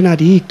 they cannot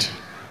eat,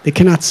 they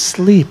cannot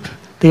sleep,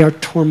 they are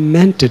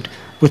tormented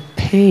with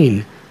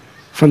pain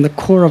from the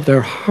core of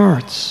their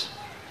hearts.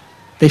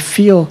 They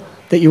feel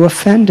that you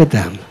offended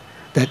them,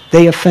 that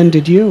they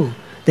offended you.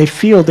 They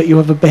feel that you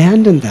have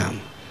abandoned them.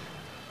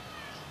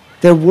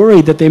 They're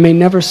worried that they may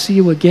never see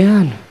you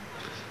again.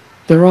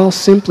 They're all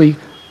simply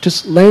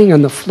just laying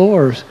on the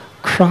floors,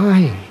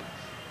 crying.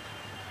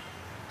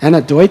 And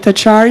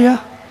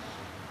Advaitacharya,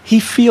 he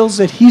feels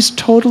that he's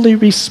totally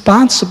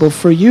responsible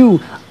for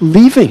you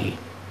leaving.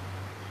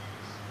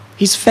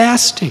 He's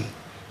fasting,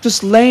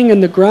 just laying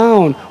in the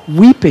ground,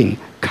 weeping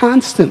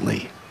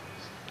constantly.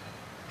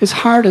 His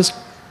heart is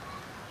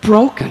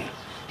broken.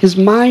 His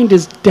mind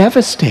is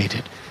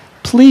devastated.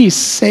 Please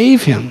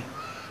save him.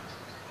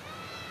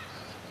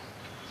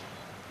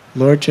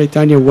 Lord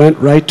Chaitanya went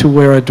right to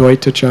where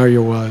Advaita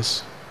Acharya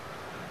was.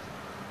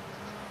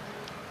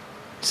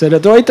 He said,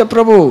 Advaita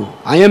Prabhu,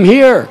 I am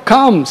here.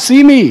 Come,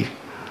 see me.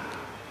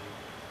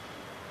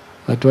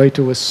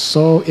 Advaita was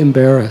so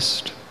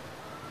embarrassed,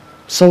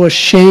 so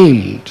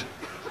ashamed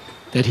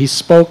that he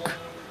spoke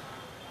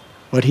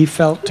what he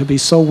felt to be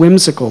so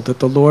whimsical that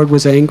the Lord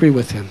was angry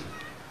with him.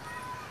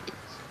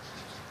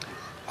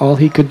 All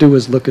he could do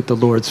was look at the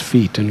Lord's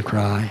feet and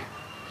cry.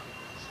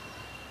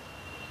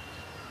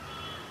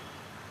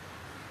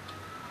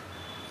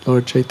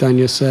 Lord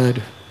Chaitanya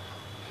said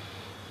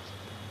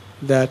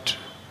that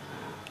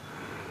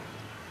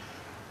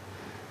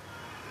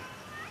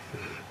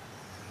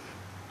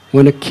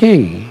when a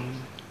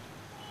king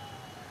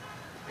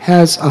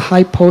has a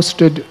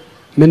high-posted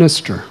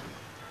minister,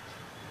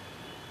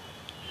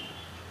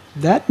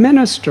 that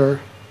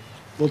minister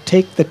will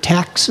take the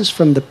taxes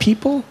from the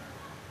people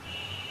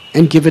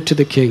and give it to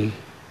the king.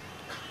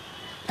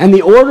 And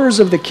the orders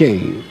of the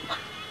king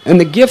and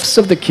the gifts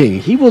of the king,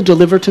 he will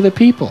deliver to the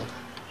people.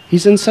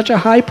 He's in such a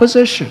high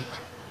position.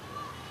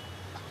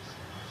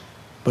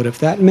 But if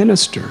that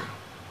minister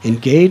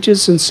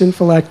engages in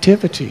sinful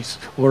activities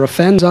or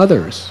offends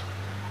others,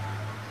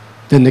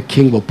 then the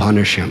king will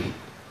punish him.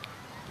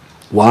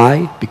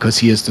 Why? Because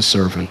he is the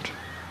servant.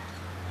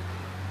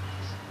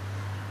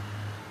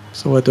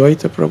 So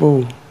Advaita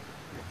Prabhu,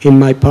 in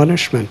my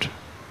punishment,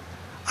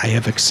 I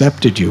have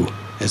accepted you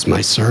as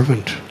my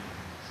servant.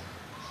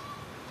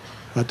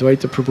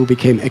 Advaita Prabhu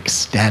became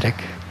ecstatic.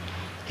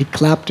 He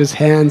clapped his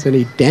hands and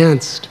he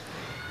danced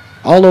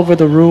all over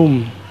the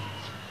room.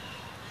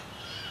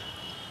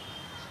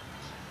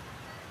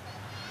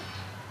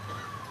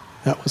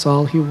 That was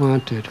all he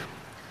wanted,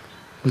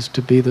 was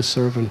to be the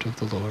servant of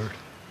the Lord.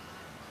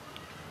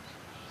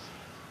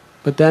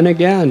 But then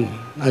again,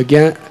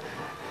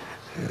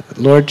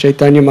 Lord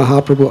Chaitanya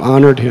Mahaprabhu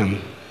honored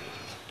him,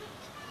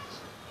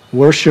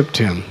 worshipped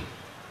him.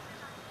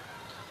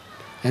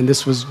 And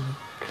this was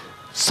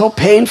so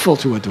painful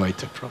to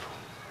Advaita Prabhu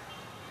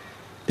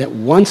that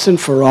once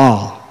and for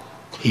all,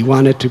 he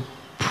wanted to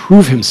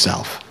prove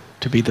himself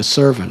to be the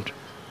servant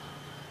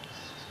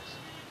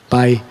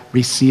by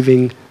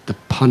receiving the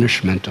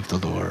punishment of the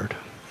Lord.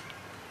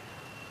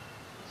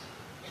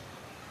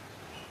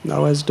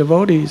 Now, as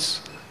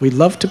devotees, we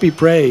love to be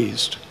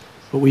praised,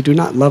 but we do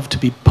not love to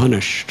be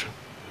punished.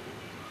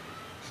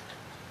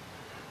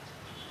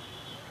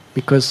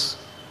 Because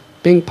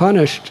being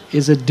punished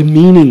is a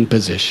demeaning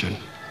position.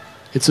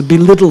 It's a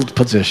belittled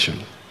position.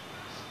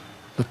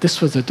 But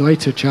this was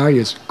Advaita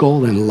Acharya's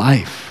goal in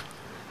life,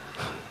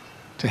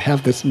 to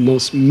have this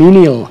most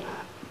menial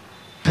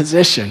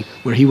position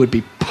where he would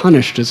be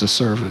punished as a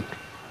servant.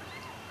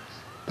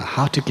 But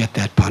how to get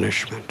that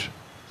punishment?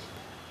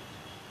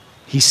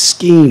 He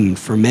schemed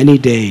for many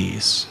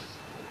days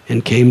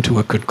and came to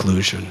a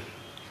conclusion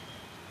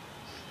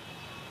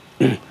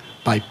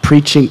by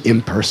preaching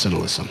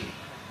impersonalism.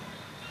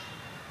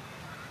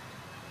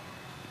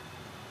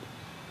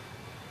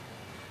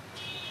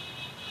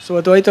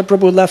 So Advaita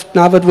Prabhu left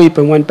Navadvip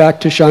and went back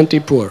to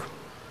Shantipur.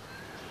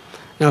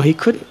 Now he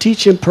couldn't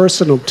teach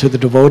impersonal to the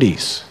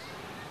devotees,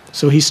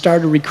 so he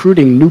started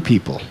recruiting new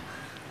people.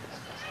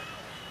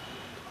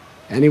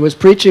 And he was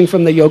preaching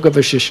from the Yoga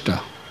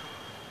Vasishta.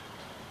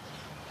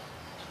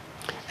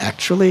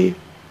 Actually,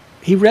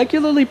 he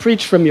regularly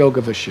preached from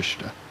Yoga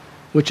Vasishta,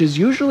 which is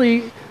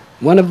usually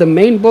one of the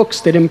main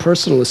books that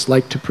impersonalists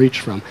like to preach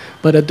from.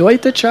 But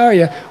Advaita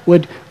Acharya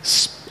would,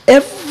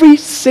 every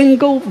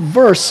single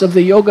verse of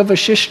the Yoga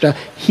Vasishta,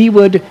 he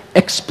would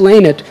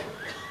explain it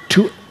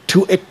to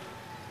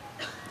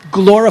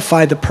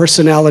glorify the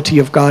personality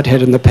of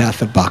Godhead in the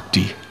path of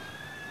bhakti.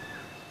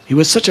 He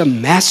was such a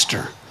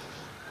master.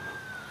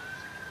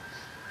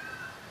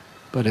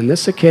 But on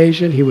this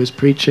occasion, he was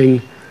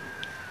preaching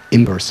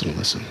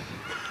impersonalism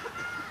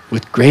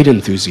with great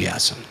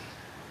enthusiasm.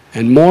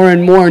 And more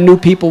new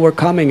people were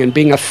coming and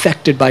being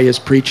affected by his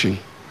preaching.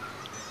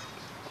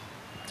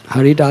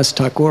 Haridas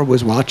Thakur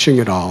was watching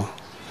it all,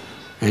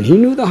 and he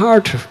knew the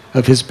heart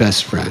of his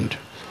best friend.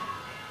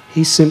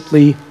 He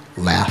simply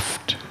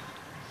laughed.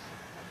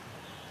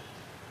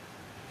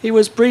 He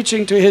was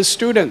preaching to his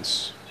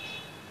students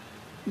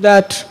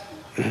that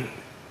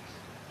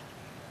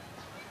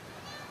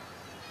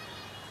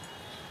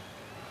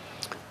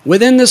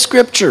within the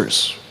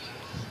scriptures,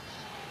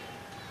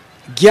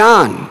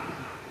 Gyan,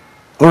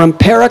 or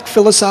empiric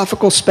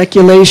philosophical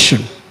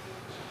speculation,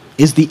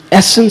 is the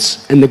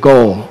essence and the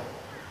goal.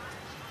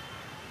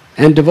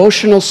 And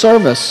devotional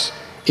service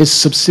is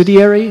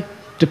subsidiary,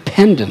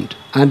 dependent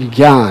on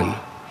Gyan.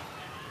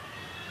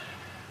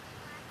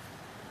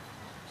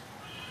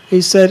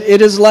 He said,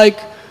 it is like,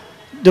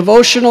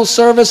 devotional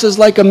service is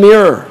like a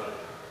mirror,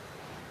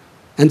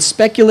 and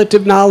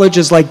speculative knowledge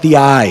is like the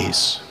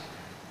eyes.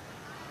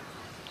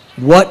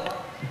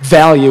 What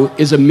value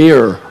is a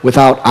mirror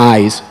without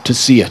eyes to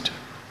see it?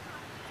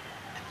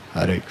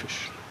 Hare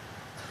Krishna.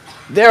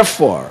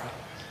 Therefore,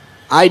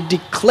 I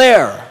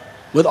declare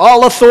with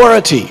all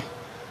authority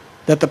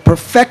that the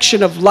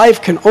perfection of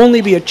life can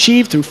only be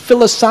achieved through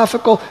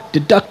philosophical,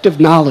 deductive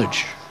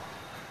knowledge.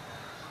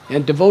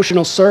 And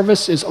devotional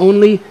service is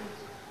only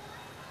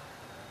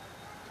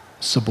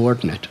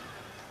subordinate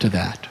to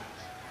that.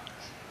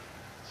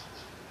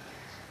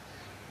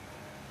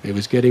 It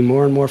was getting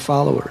more and more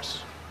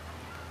followers.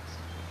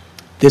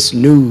 This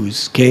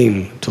news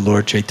came to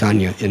Lord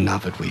Chaitanya in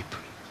Navadvip.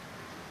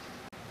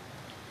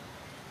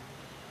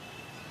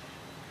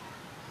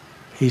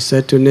 He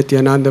said to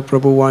Nityananda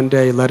Prabhu one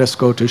day, let us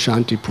go to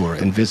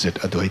Shantipur and visit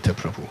Advaita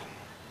Prabhu.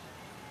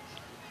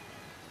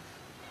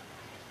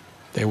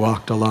 They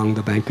walked along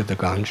the bank of the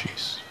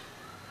Ganges.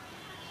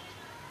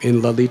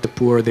 In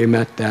Lalitapur, they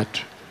met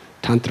that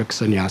tantric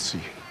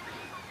sannyasi.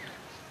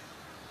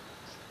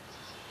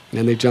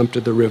 And they jumped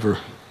to the river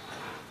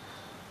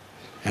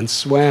and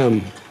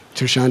swam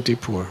to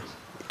Shantipur.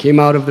 Came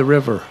out of the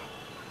river,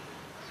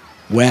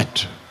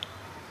 wet.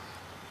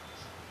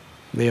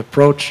 They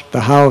approached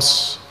the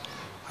house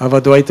of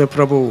Advaita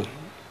Prabhu.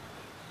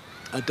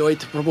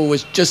 Advaita Prabhu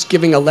was just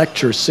giving a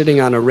lecture, sitting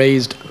on a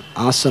raised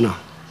asana.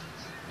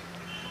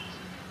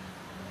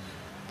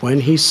 When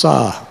he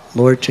saw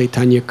Lord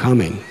Chaitanya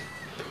coming,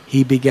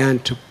 he began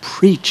to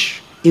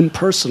preach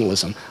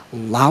impersonalism,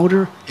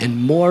 louder and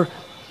more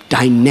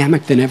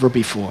dynamic than ever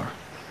before.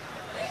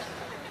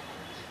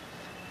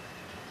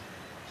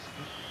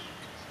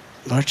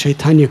 Lord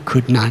Chaitanya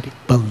could not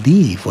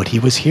believe what he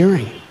was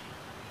hearing.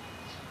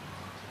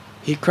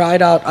 He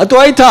cried out,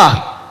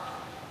 Advaita,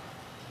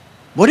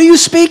 what are you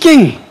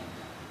speaking?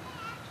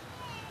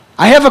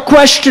 I have a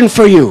question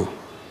for you.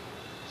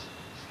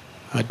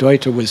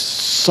 Advaita was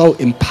so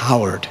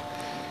empowered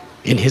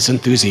in his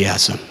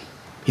enthusiasm.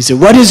 He said,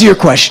 what is your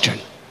question?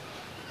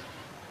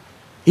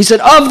 He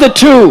said, of the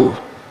two,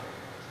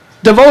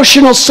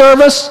 devotional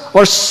service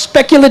or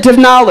speculative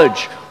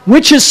knowledge,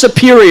 which is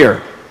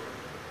superior?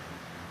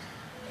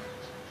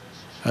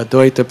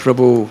 Advaita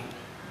Prabhu,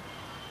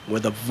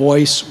 with a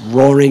voice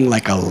roaring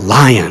like a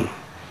lion,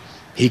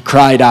 he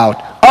cried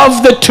out,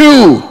 of the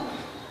two,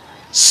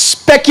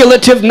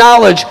 speculative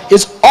knowledge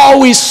is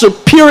always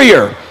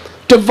superior.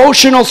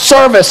 Devotional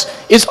service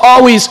is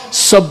always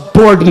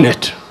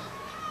subordinate.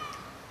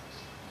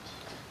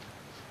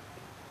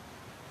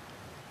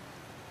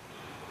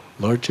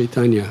 Lord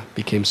Chaitanya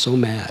became so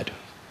mad.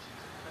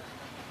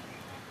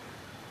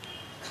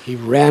 He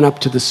ran up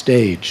to the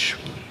stage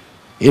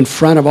in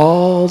front of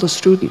all the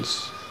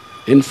students,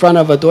 in front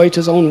of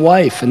Advaita's own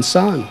wife and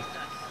son.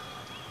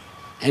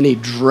 And he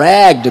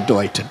dragged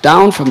Advaita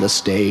down from the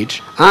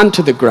stage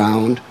onto the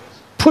ground,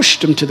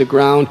 pushed him to the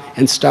ground,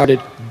 and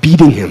started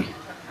beating him.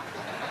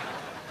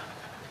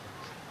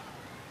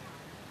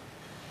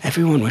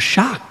 Everyone was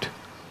shocked.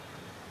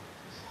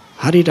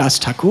 Haridas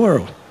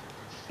Thakur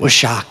was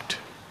shocked.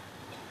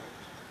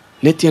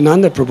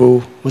 Nityananda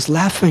Prabhu was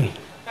laughing.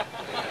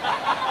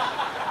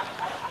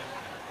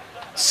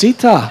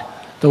 Sita,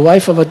 the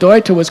wife of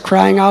Advaita, was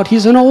crying out,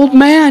 he's an old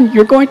man,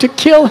 you're going to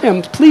kill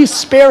him. Please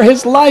spare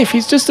his life.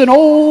 He's just an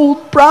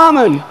old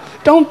Brahmin.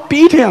 Don't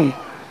beat him.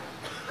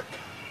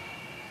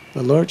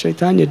 The Lord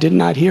Chaitanya did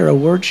not hear a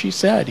word she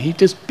said. He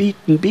just beat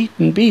and beat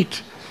and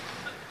beat.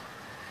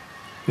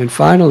 And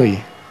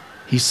finally,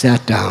 he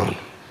sat down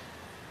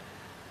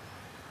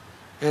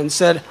and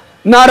said,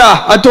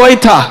 Nara,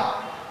 Advaita,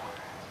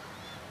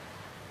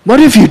 what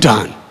have you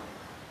done?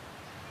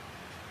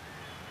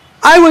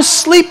 I was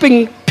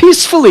sleeping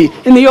peacefully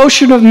in the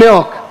ocean of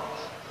milk,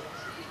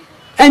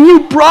 and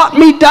you brought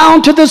me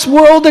down to this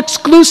world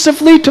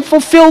exclusively to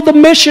fulfill the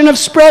mission of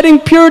spreading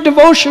pure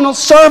devotional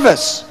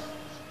service.